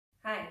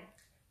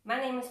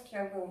name is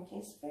Kyung Woon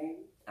Kisby.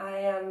 I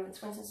am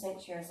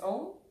 26 years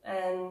old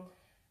and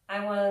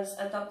I was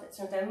adopted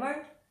to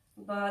Denmark,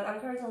 but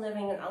I'm currently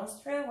living in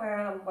Austria where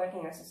I'm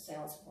working as a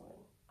saleswoman.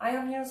 I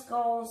have used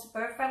G.O.A.L's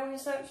birth family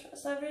search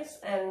service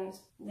and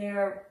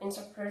their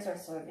interpreter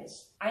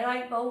service. I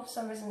like both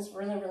services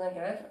really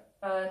good,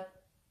 but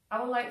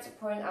I would like to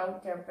point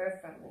out their birth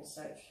family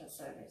search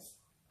service.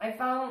 I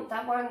found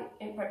that one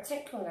in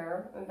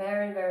particular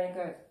very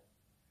good.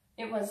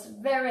 It was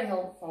very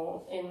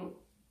helpful in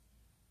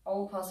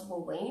all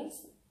possible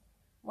ways.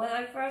 When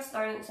I first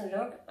started to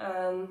look,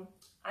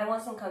 I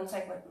was in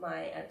contact with my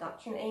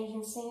adoption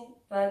agency,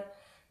 but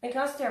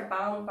because they're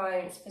bound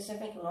by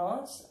specific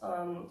laws,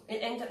 it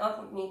ended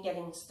up with me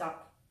getting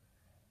stuck.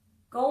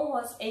 G.O.A.L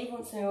was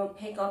able to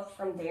pick up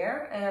from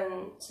there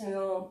and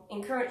to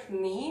encourage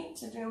me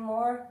to do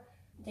more.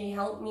 They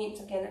helped me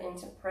to get an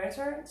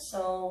interpreter,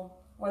 so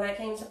when I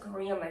came to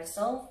Korea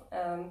myself,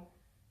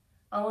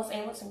 I was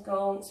able to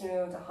go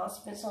to the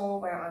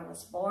hospital where I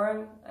was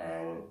born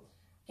and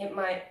get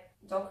my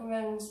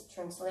documents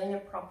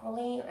translated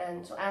properly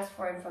and to ask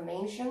for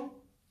information,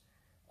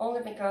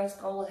 only because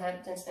G.O.A.L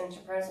had this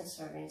interpreter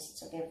service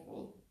to give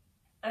me.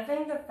 I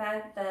think the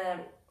fact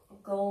that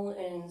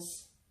G.O.A.L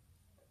is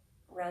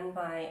run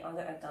by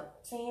other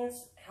adoptees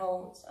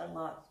helps a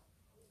lot.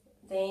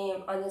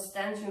 They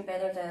understand you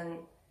better than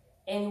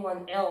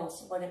anyone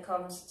else when it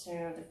comes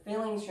to the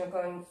feelings you're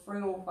going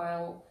through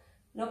while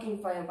looking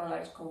for a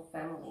biological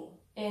family.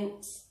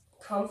 It's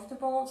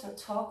comfortable to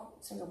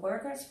talk to the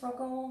workers for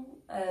G.O.A.L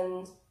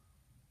and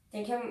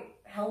they can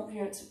help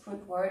you to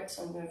put words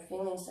on your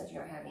feelings that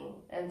you're having.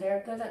 And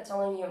they're good at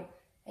telling you,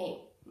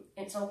 hey,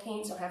 it's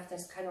okay to have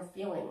this kind of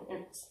feeling.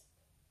 It's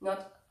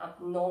not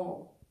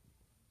abnormal.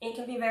 It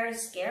can be very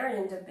scary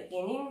in the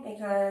beginning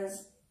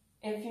because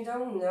if you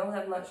don't know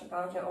that much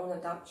about your own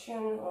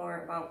adoption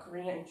or about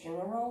Korea in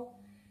general,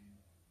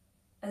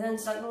 and then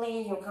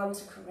suddenly you come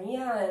to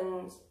Korea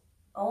and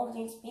all of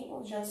these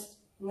people just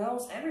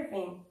knows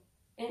everything.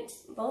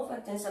 It's both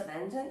a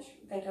disadvantage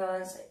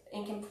because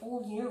it can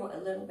pull you a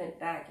little bit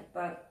back,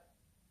 but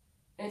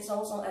it's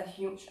also a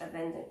huge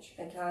advantage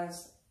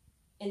because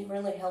it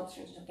really helps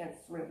you to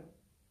get through.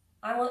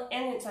 I will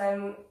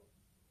anytime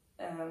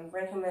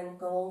recommend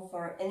G.O.A.L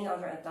for any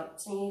other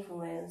adoptee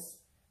who is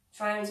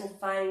trying to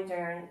find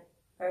their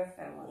birth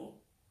family.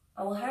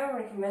 I will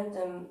highly recommend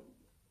them,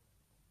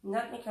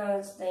 not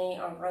because they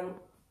are run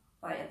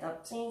by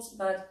adoptees,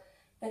 but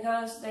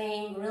because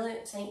they really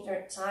take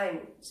their time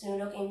to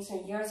look into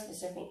your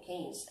specific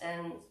case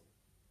and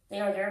they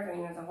are there for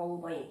you the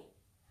whole way.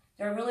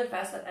 They're really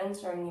fast at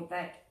answering you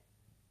back.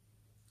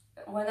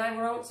 When I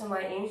wrote to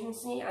my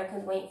agency, I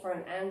could wait for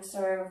an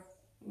answer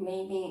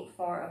maybe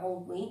for a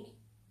whole week,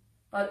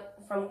 but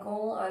from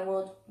G.O.A.L I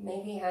would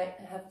maybe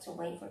have to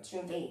wait for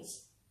 2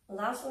 days.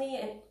 Lastly,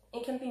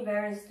 it can be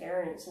very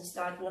scary to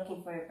start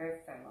looking for a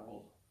birth family,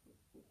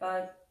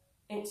 but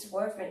it's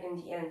worth it in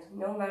the end,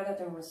 no matter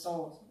the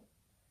result.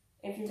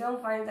 If you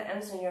don't find the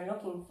answer you're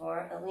looking for,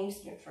 at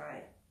least you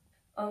tried.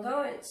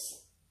 Although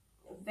it's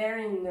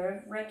very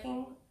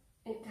nerve-wracking,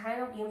 it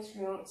kind of gives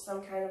you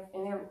some kind of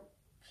inner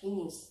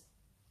peace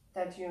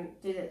that you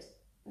did it.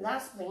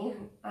 Lastly,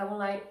 I would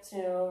like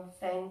to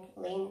thank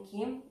Lane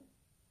Kim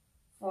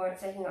for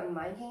taking on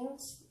my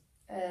case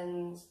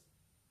and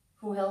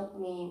who helped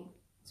me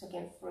to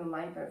get through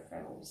my birth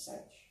family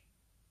search.